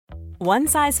One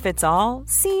size fits all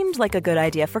seemed like a good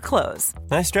idea for clothes.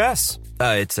 Nice dress.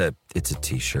 It's a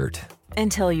T-shirt.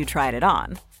 Until you tried it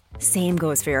on. Same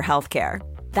goes for your healthcare.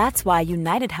 That's why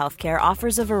United Healthcare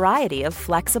offers a variety of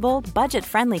flexible,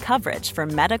 budget-friendly coverage for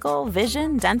medical,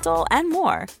 vision, dental, and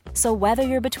more. So whether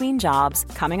you're between jobs,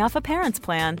 coming off a parent's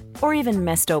plan, or even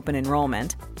missed open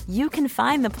enrollment, you can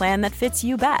find the plan that fits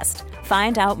you best.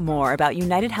 Find out more about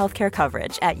United Healthcare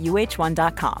coverage at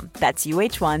uh1.com. That's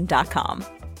uh1.com.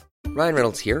 Ryan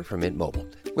Reynolds here from Mint Mobile.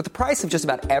 With the price of just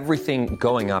about everything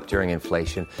going up during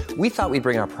inflation, we thought we'd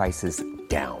bring our prices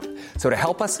down. So to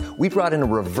help us, we brought in a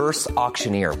reverse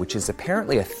auctioneer, which is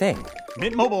apparently a thing.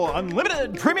 Mint Mobile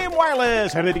Unlimited Premium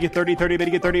Wireless. How to get 30, 30, bit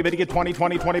to get 30, bit to get 20,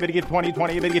 20, 20, bit to get 20,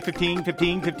 20, bit to get 15,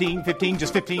 15, 15, 15,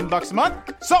 just $15 a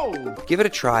month? Sold! Give it a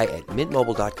try at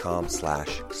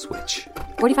mintmobile.com/switch.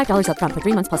 $45 up front for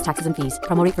 3 months plus taxes and fees.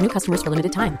 Promo rate for new customers for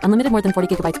limited time. Unlimited more than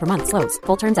 40 gigabytes per month. Slows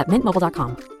full terms at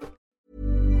mintmobile.com.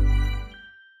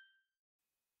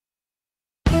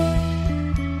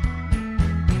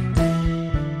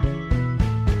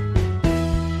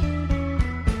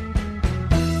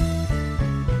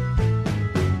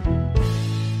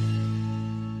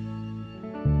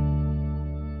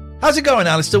 How's it going,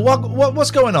 Alistair?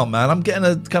 What's going on, man? I'm getting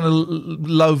a kind of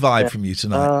low vibe from you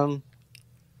tonight.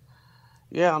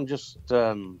 Yeah, I'm just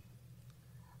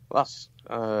last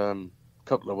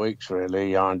couple of weeks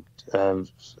really. I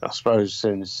suppose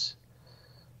since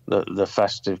the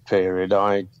festive period,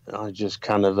 I just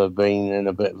kind of have been in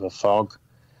a bit of a fog.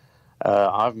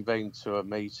 I haven't been to a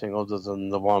meeting other than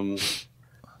the one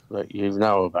that you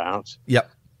know about. Yep.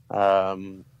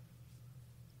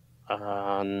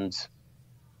 And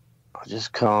I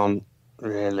just can't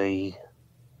really.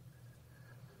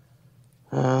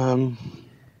 I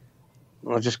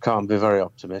just can't be very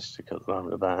optimistic at the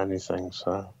moment about anything.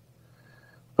 So,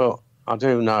 but I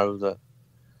do know that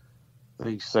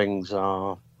these things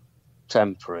are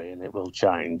temporary and it will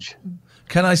change.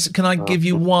 Can I give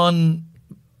you one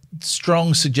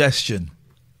strong suggestion?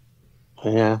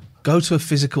 Yeah. Go to a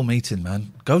physical meeting,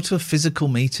 man. Go to a physical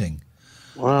meeting.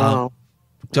 Well,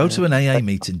 go to an AA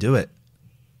meeting. Do it.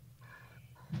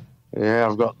 Yeah,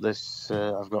 I've got this.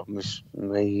 I've got my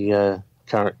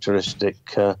characteristic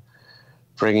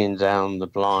bringing down the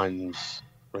blinds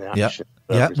reaction.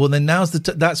 Yeah. Well, then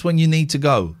that's when you need to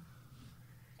go.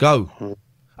 Go. Mm-hmm.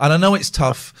 And I know it's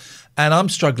tough, and I'm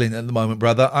struggling at the moment,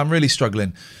 brother. I'm really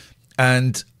struggling,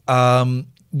 and I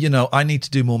need to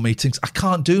do more meetings. I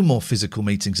can't do more physical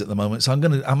meetings at the moment, so I'm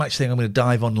going to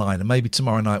dive online, and maybe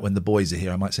tomorrow night when the boys are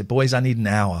here, I might say, boys, I need an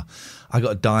hour. I got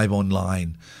to dive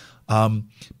online.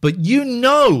 But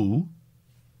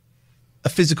a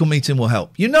physical meeting will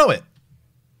help. You know it.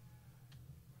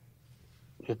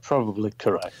 You're probably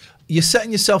correct. You're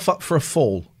setting yourself up for a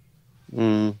fall.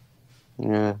 Yeah.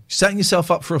 Setting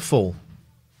yourself up for a fall.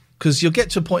 Because you'll get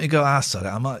to a point you go, sorry,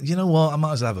 I might as well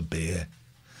have a beer.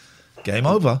 Game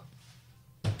over.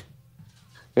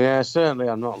 Yeah, certainly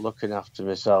I'm not looking after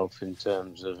myself in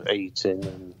terms of eating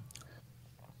and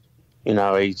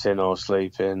eating or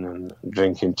sleeping and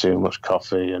drinking too much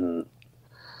coffee and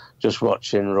just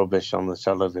watching rubbish on the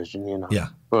television, Yeah.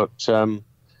 But, I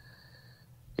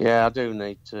do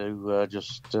need to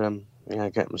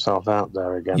get myself out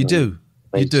there again. You do.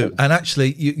 And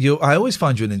actually, I always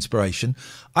find you an inspiration.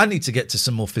 I need to get to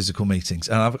some more physical meetings.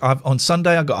 And I've on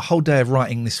Sunday, I've got a whole day of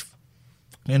writing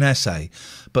an essay.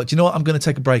 But you know what? I'm going to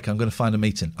take a break. I'm going to find a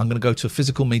meeting. I'm going to go to a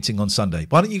physical meeting on Sunday.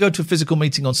 Why don't you go to a physical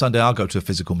meeting on Sunday? I'll go to a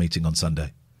physical meeting on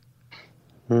Sunday.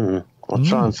 I'll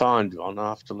try and find one.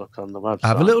 I'll have to look on the website.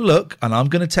 Have a little look, and I'm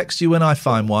going to text you when I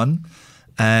find one.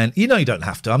 And you don't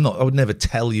have to. I would never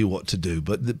tell you what to do,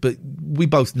 but we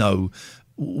both know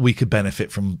we could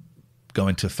benefit from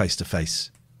going to a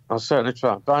face-to-face. I'll certainly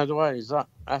try. By the way, is that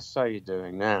essay you're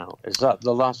doing now, is that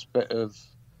the last bit of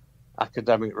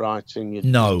academic writing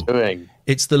you're doing?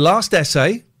 It's the last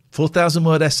essay,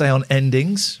 4,000-word essay on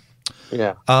endings.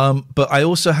 Yeah. But I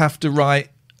also have to write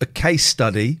a case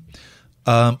study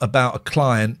about a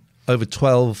client over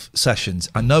 12 sessions.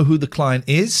 I know who the client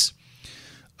is.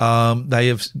 They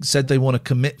have said they want to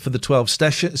commit for the 12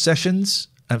 sessions.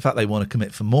 In fact, they want to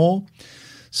commit for more.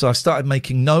 So I started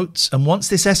making notes. And once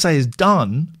this essay is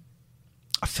done,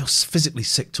 I feel physically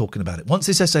sick talking about it. Once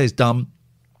this essay is done,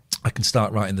 I can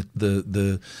start writing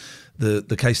the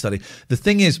case study. The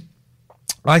thing is,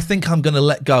 I think I'm going to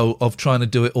let go of trying to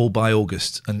do it all by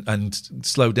August and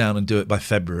slow down and do it by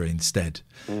February instead.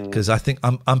 Because I think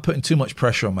I'm putting too much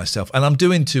pressure on myself and I'm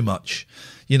doing too much.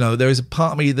 There is a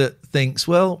part of me that thinks,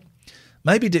 well,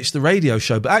 maybe ditch the radio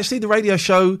show. But actually the radio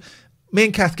show, me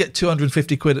and Kath get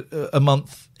 250 quid a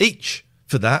month each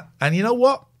for that. And you know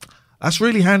what? That's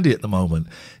really handy at the moment.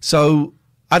 So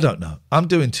I don't know. I'm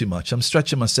doing too much. I'm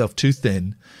stretching myself too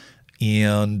thin,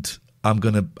 and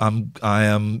I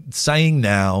am saying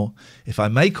now, if I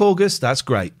make August, that's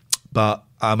great, but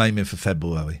I'm aiming for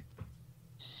February.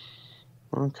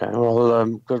 Okay, well,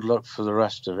 good luck for the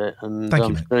rest of it, and Thank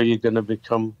I'm you, sure you're going to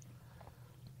become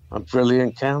a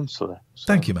brilliant counsellor. So,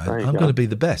 Thank you, man. I'm going to be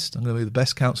the best. I'm going to be the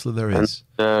best counsellor there is.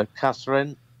 And,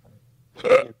 Catherine,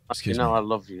 Excuse me. me. I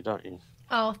love you, don't you?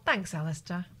 Oh, thanks,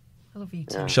 Alistair. I love you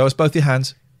too. Yeah. Show us both your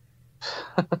hands.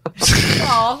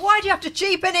 Oh, why do you have to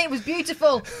cheapen it? It was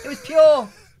beautiful. It was pure.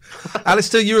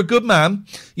 Alistair, you're a good man.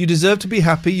 You deserve to be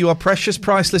happy. You are precious,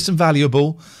 priceless, and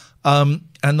valuable. And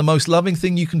the most loving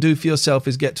thing you can do for yourself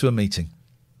is get to a meeting.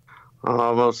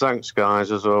 Oh, well, thanks,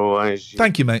 guys, as always.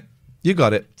 Thank you, mate. You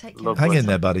got it. Take care. Hang in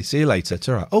there, buddy. See you later. It's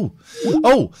all right.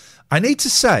 Oh, I need to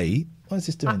say, why is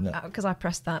this doing that? Because I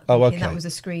pressed that. Oh, thinking okay. That was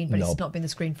a screen, but No. it's not been the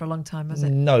screen for a long time, has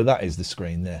it? No, that is the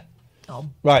screen there. Oh,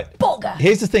 Right. bugger.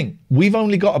 Here's the thing. We've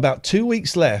only got about 2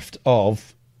 weeks left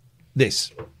of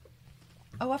this.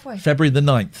 Oh, have we? February the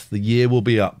 9th. The year will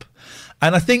be up.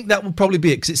 And I think that will probably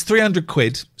be it, because it's 300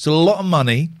 quid. It's a lot of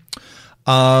money.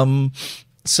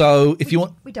 So if you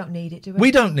want... We don't need it, do we?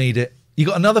 We don't need it. You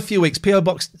got another few weeks. PO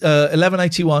Box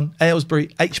 1181, Aylesbury,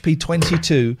 HP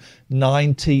 22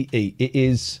 9TE. It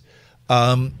is.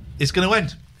 It's going to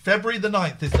end. February the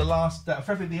 9th is the last.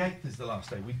 February the 8th is the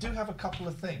last day. We do have a couple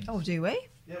of things. Oh, do we?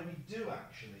 Yeah, we do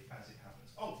actually, as it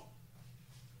happens. Oh.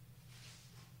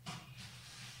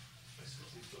 Let's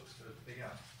switch these books for the big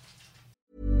out.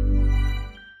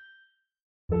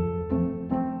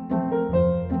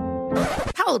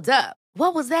 Hold up.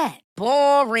 What was that?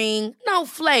 Boring. No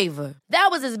flavor. That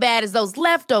was as bad as those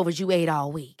leftovers you ate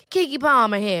all week. Keke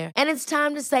Palmer here, and it's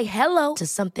time to say hello to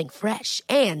something fresh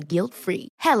and guilt-free.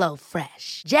 Hello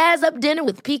Fresh. Jazz up dinner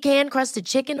with pecan-crusted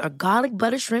chicken or garlic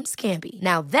butter shrimp scampi.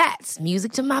 Now that's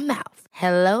music to my mouth.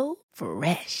 Hello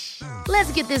Fresh.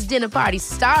 Let's get this dinner party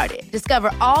started.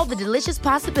 Discover all the delicious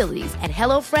possibilities at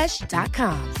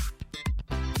hellofresh.com.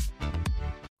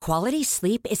 Quality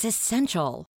sleep is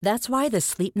essential. That's why the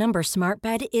Sleep Number Smart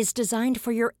Bed is designed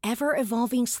for your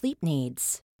ever-evolving sleep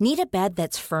needs. Need a bed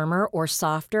that's firmer or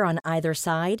softer on either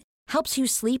side? Helps you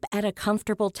sleep at a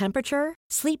comfortable temperature?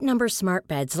 Sleep Number Smart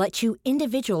Beds let you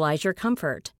individualize your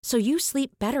comfort, so you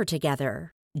sleep better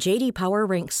together. J.D. Power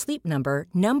ranks Sleep Number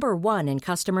number 1 in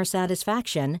customer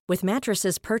satisfaction with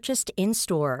mattresses purchased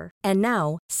in-store. And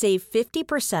now, save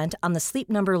 50% on the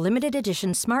Sleep Number Limited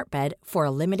Edition Smart Bed for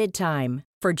a limited time.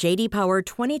 For J.D. Power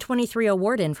 2023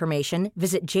 award information,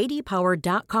 visit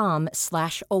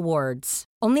jdpower.com/awards.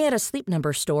 Only at a Sleep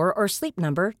Number store or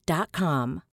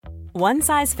sleepnumber.com. One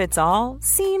size fits all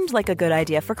seemed like a good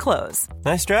idea for clothes.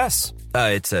 Nice dress.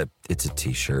 It's a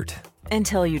t-shirt.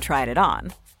 Until you tried it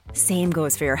on. Same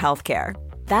goes for your healthcare.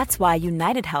 That's why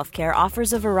United Healthcare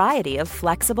offers a variety of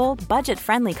flexible,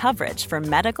 budget-friendly coverage for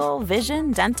medical,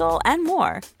 vision, dental, and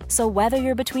more. So whether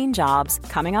you're between jobs,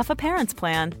 coming off a parent's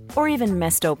plan, or even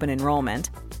missed open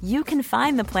enrollment, you can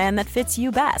find the plan that fits you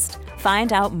best.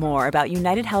 Find out more about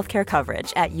United Healthcare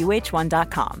coverage at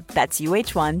uh1.com. That's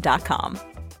uh1.com.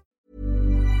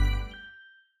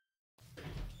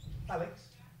 Alex,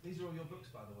 these are all your books,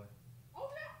 by the way. Oh,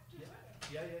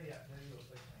 yeah. Yeah.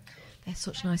 They're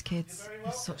such nice kids.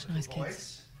 They're such nice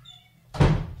kids. So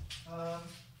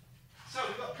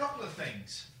we've got a couple of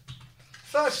things.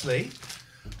 Firstly,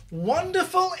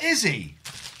 wonderful Izzy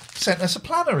sent us a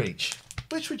planner each.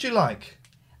 Which would you like?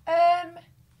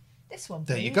 This one,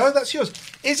 There please. you go. That's yours.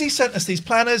 Izzy sent us these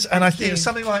planners, and I think it was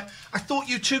something like, I thought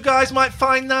you two guys might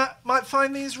find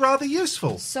these rather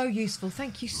useful. So useful.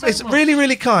 Thank you so It's much. really,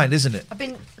 really kind, isn't it? I've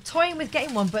been toying with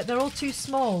getting one, but they're all too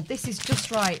small. This is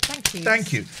just right. Thank you.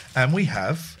 Thank you. And we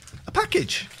have a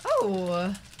package.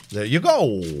 Oh. There you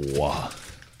go.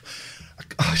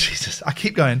 Oh, Jesus. I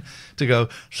keep going to go,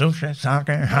 sushi,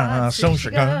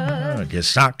 you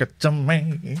sock it to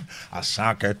me, I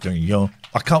sock it to you.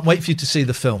 I can't wait for you to see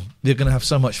the film. You're going to have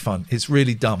so much fun. It's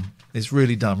really dumb. It's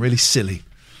really dumb, really silly.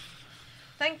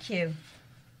 Thank you.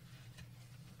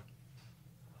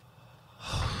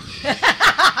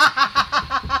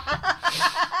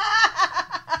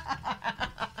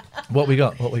 What we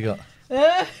got? What we got?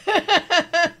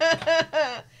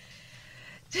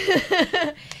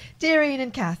 Dear Ian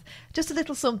and Kath, just a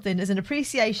little something as an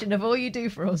appreciation of all you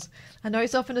do for us. I know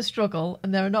it's often a struggle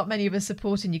and there are not many of us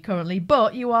supporting you currently,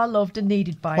 but you are loved and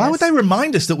needed by us. Why would they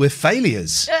remind us that we're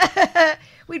failures?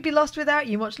 We'd be lost without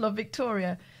you. Much love,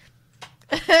 Victoria.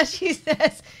 She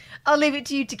says, I'll leave it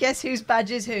to you to guess whose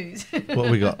badge is whose. What have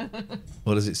we got?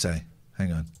 What does it say?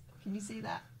 Hang on. Can you see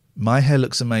that? My hair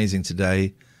looks amazing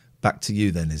today. Back to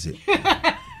you then, is it?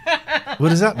 What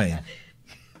does that mean?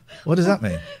 What does that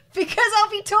mean? Because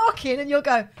I'll be talking and you'll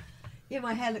go, yeah,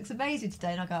 my hair looks amazing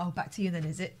today. And I'll go, oh, back to you then,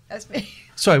 is it? That's me.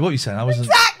 Sorry, what were you saying? I wasn't...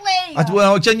 Exactly!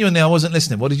 Well, genuinely, I wasn't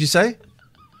listening. What did you say?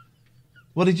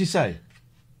 What did you say?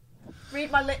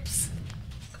 Read my lips.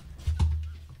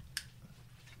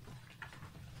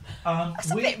 That's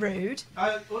a bit rude.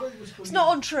 It's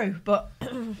not untrue, but...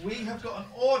 We have got an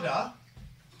order.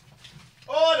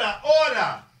 Order!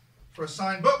 For a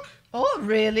signed book. Oh,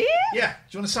 really? Yeah.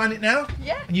 Do you want to sign it now?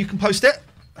 Yeah. And you can post it?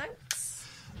 Thanks.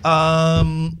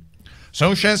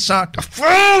 So she's a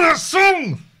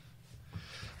song.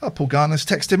 Oh, Paul Garner's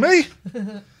texting me.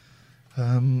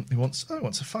 He wants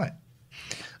a fight.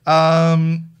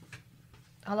 I'll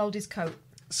hold his coat.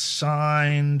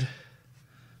 Signed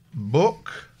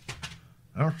book.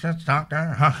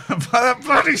 That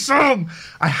bloody song.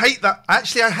 I hate that.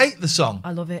 Actually, I hate the song.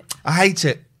 I love it. I hate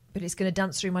it. But it's going to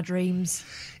dance through my dreams.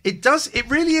 It does. It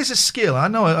really is a skill. I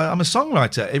know. I'm a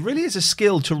songwriter. It really is a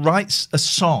skill to write a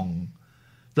song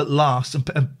that lasts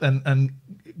and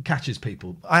catches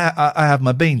people. I have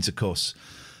my beans, of course.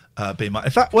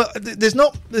 In fact, well, there's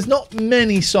not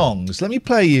many songs. Let me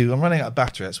play you. I'm running out of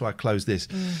battery. That's why I closed this.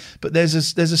 But there's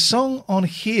a song on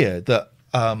here that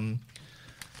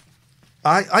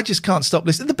I just can't stop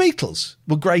listening. The Beatles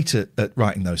were great at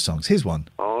writing those songs. Here's one.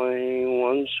 I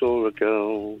once saw a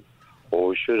girl,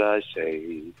 or should I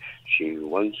say, she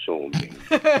once saw me.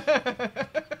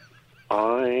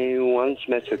 I once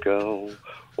met a girl,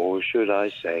 or should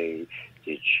I say,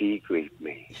 did she greet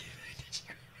me?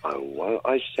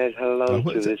 I said hello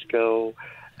to this girl,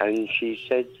 and she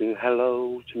said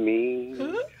hello to me.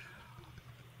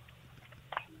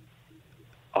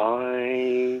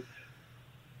 I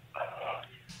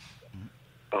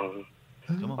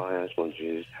asked one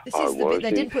to This is the bit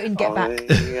they didn't put in Get Back.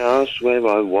 I asked where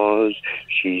I was.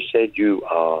 She said you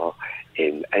are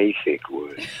in a thick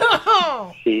wood.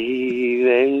 She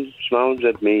then smiled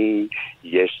at me.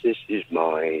 Yes, this is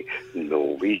my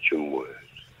Norwegian word.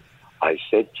 I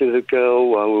said to the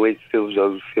girl, oh, it feels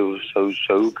so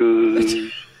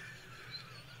good.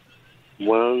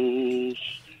 Once,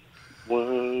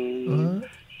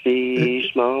 she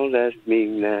smiled at me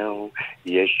now.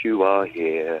 Yes, you are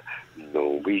here,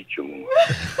 Norwegian.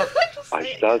 I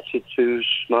started to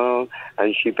smile,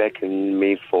 and she beckoned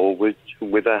me forward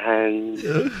with her hand.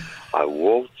 I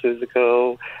walked to the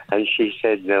girl, and she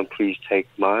said, now please take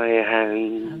my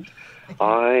hand.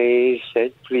 I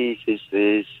said, please, is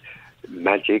this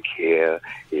magic here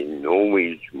in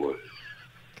Norwegian?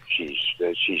 She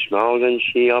smiled and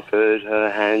she offered her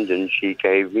hand and she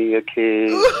gave me a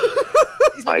kiss.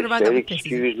 I said,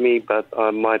 excuse me, but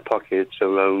my pockets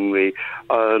are only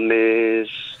a miss.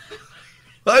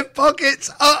 My pockets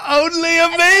are only a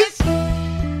miss.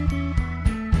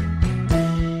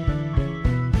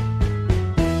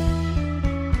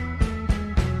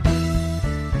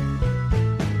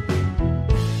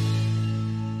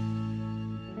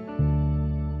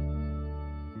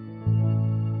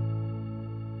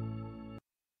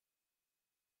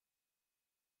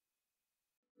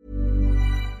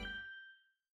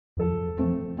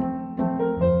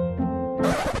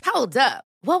 Hold up.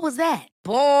 What was that?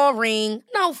 Boring.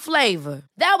 No flavor.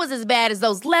 That was as bad as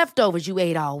those leftovers you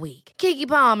ate all week. Keke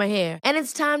Palmer here, and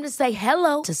it's time to say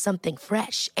hello to something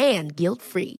fresh and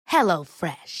guilt-free. Hello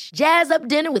Fresh. Jazz up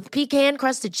dinner with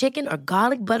pecan-crusted chicken or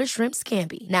garlic butter shrimp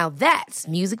scampi. Now that's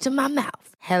music to my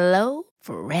mouth. Hello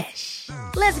Fresh.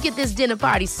 Let's get this dinner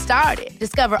party started.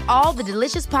 Discover all the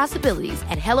delicious possibilities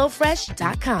at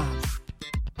hellofresh.com.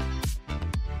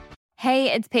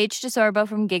 Hey, it's Paige DeSorbo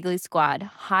from Giggly Squad.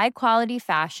 High quality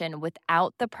fashion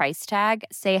without the price tag.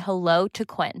 Say hello to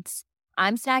Quince.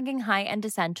 I'm snagging high-end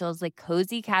essentials like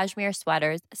cozy cashmere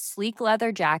sweaters, sleek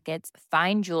leather jackets,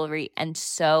 fine jewelry, and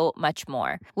so much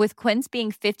more. With Quince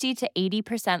being 50 to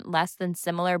 80% less than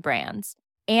similar brands.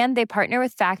 And they partner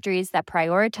with factories that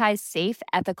prioritize safe,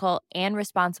 ethical, and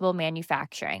responsible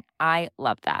manufacturing. I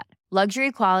love that.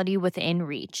 Luxury quality within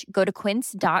reach. Go to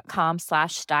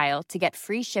quince.com/style to get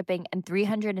free shipping and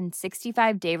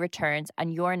 365-day returns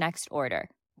on your next order.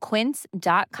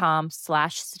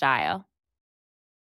 Quince.com/style.